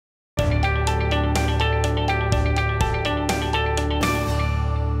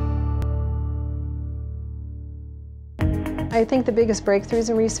I think the biggest breakthroughs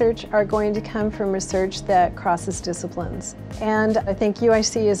in research are going to come from research that crosses disciplines. And I think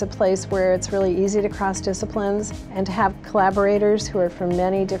UIC is a place where it's really easy to cross disciplines and to have collaborators who are from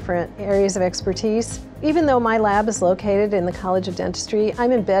many different areas of expertise. Even though my lab is located in the College of Dentistry,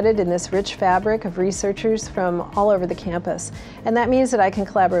 I'm embedded in this rich fabric of researchers from all over the campus. And that means that I can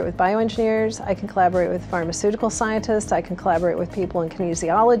collaborate with bioengineers, I can collaborate with pharmaceutical scientists, I can collaborate with people in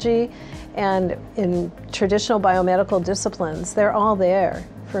kinesiology and in traditional biomedical disciplines. They're all there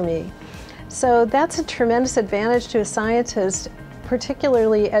for me. So that's a tremendous advantage to a scientist,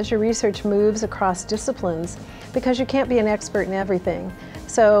 particularly as your research moves across disciplines, because you can't be an expert in everything.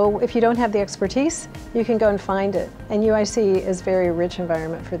 So if you don't have the expertise, you can go and find it. And UIC is a very rich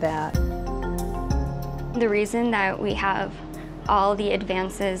environment for that. The reason that we have all the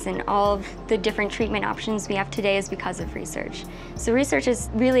advances and all of the different treatment options we have today is because of research. So research is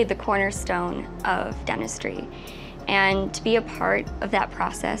really the cornerstone of dentistry. And to be a part of that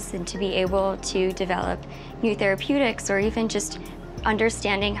process and to be able to develop new therapeutics or even just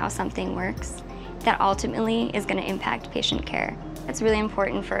understanding how something works, that ultimately is going to impact patient care. It's really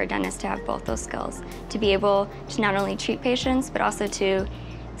important for a dentist to have both those skills, to be able to not only treat patients, but also to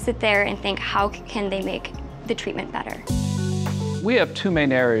sit there and think, how can they make the treatment better? We have two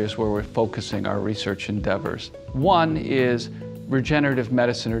main areas where we're focusing our research endeavors. One is regenerative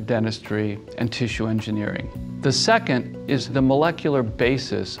medicine or dentistry and tissue engineering. The second is the molecular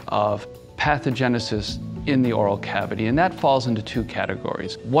basis of pathogenesis in the oral cavity, and that falls into two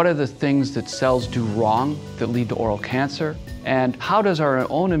categories. What are the things that cells do wrong that lead to oral cancer? And how does our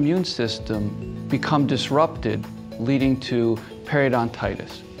own immune system become disrupted, leading to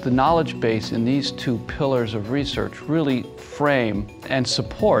periodontitis? The knowledge base in these two pillars of research really frame and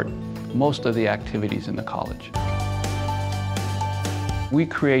support most of the activities in the college. We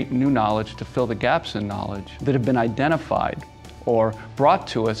create new knowledge to fill the gaps in knowledge that have been identified or brought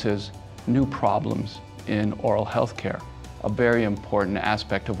to us as new problems in oral health care. A very important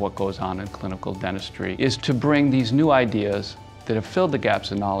aspect of what goes on in clinical dentistry is to bring these new ideas that have filled the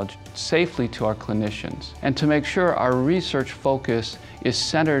gaps in knowledge safely to our clinicians, and to make sure our research focus is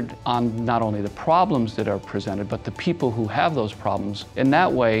centered on not only the problems that are presented, but the people who have those problems. In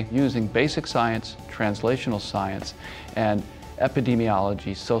that way, using basic science, translational science, and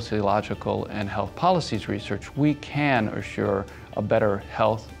epidemiology, sociological, and health policies research, we can assure a better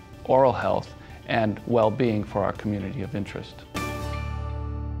health, oral health, and well-being for our community of interest.